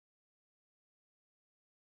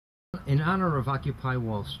In honor of Occupy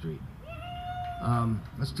Wall Street.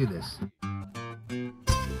 Let's do this.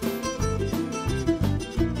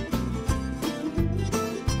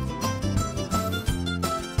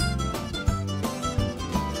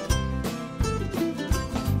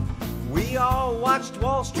 We all watched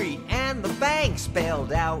Wall Street and the banks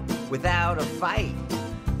bailed out without a fight,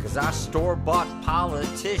 'cause our store-bought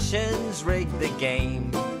politicians rigged the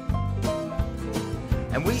game.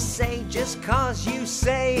 And we say just 'cause you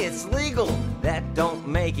say it's legal, that don't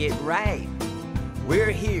make it right.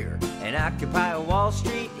 We're here and Occupy Wall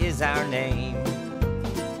Street is our name.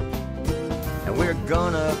 And we're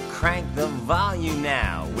gonna crank the volume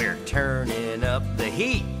now, we're turning up the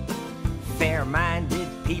heat. Fair-minded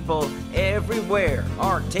people everywhere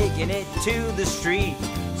are taking it to the street,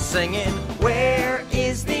 singing, where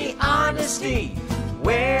is the honesty?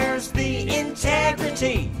 Where's the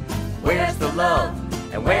integrity? Where's the love?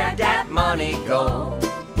 And where'd that money go?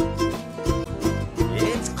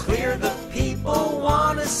 It's clear the people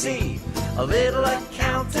wanna see a little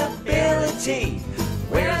accountability.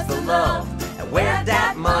 Where's the love? And where'd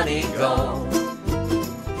that money go?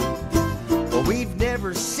 Well, we've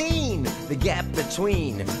never seen the gap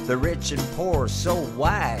between the rich and poor so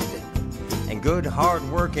wide, and good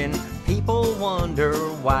hard-working people wonder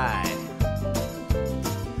why.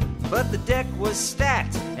 But the deck was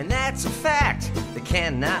stacked, and that's a fact that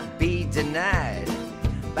cannot be denied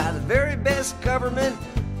by the very best government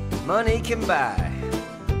money can buy.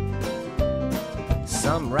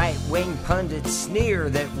 Some right-wing pundits sneer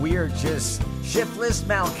that we're just shiftless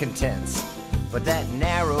malcontents, but that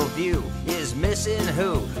narrow view is missing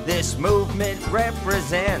who this movement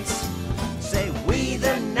represents. Say we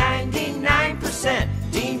the 99%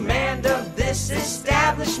 demand of this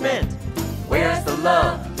establishment. Where's the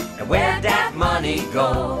love? And where'd that money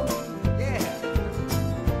go? Yeah.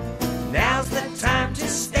 Now's the time to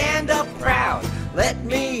stand up proud. Let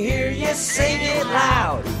me hear you sing it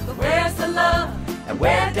loud. Where's the love? And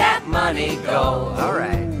where'd that money go? All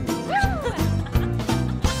right.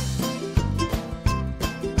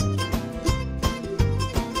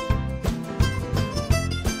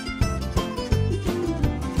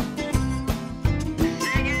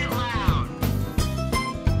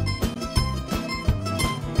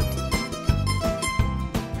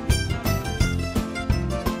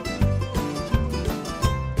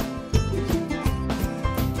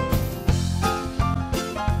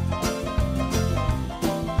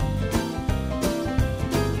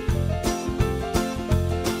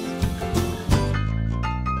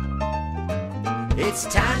 It's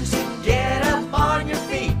time to get up on your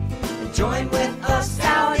feet and join with us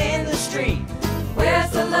out in the street. Where's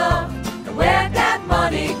the love and where'd that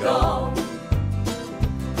money go?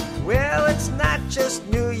 Well, it's not just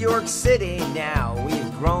New York City now.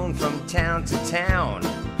 We've grown from town to town.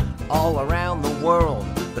 All around the world,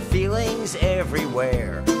 the feeling's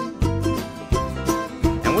everywhere.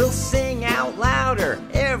 And we'll sing out louder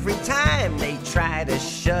every time they try to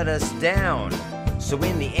shut us down. So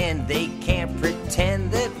in the end, they can't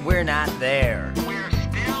pretend that we're not there. We're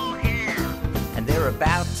still here. And they're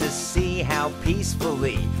about to see how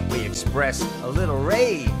peacefully we express a little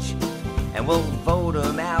rage. And we'll vote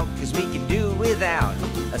them out, 'cause we can do without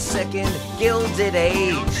a second Gilded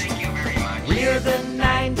Age. No, thank you very much. We're the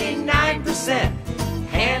 99%,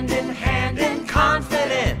 hand in hand and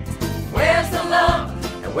confident. Where's the love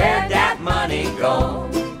and where'd that money go?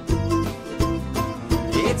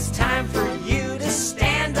 It's time for you to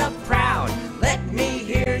stand up proud. Let me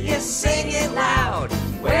hear you sing it loud.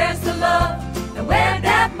 Where's the love and where'd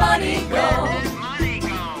that money go? Where'd that money go?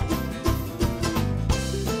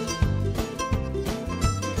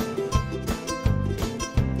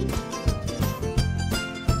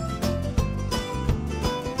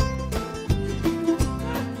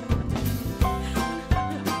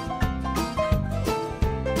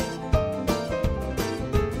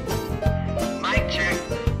 Mic check.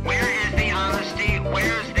 Where is the honesty?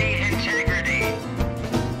 Where's the integrity?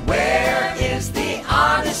 Where is the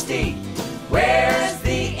honesty? Where's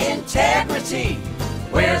the integrity?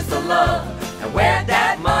 Where's the love and where'd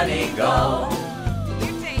that money go?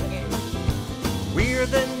 You take it. We're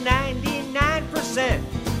the 99%,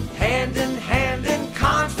 hand in hand and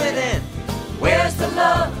confident. Where's the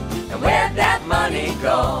love and where'd that money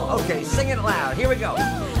go? Okay, sing it loud. Here we go.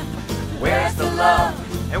 Where's the love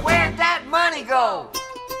and where'd that money go?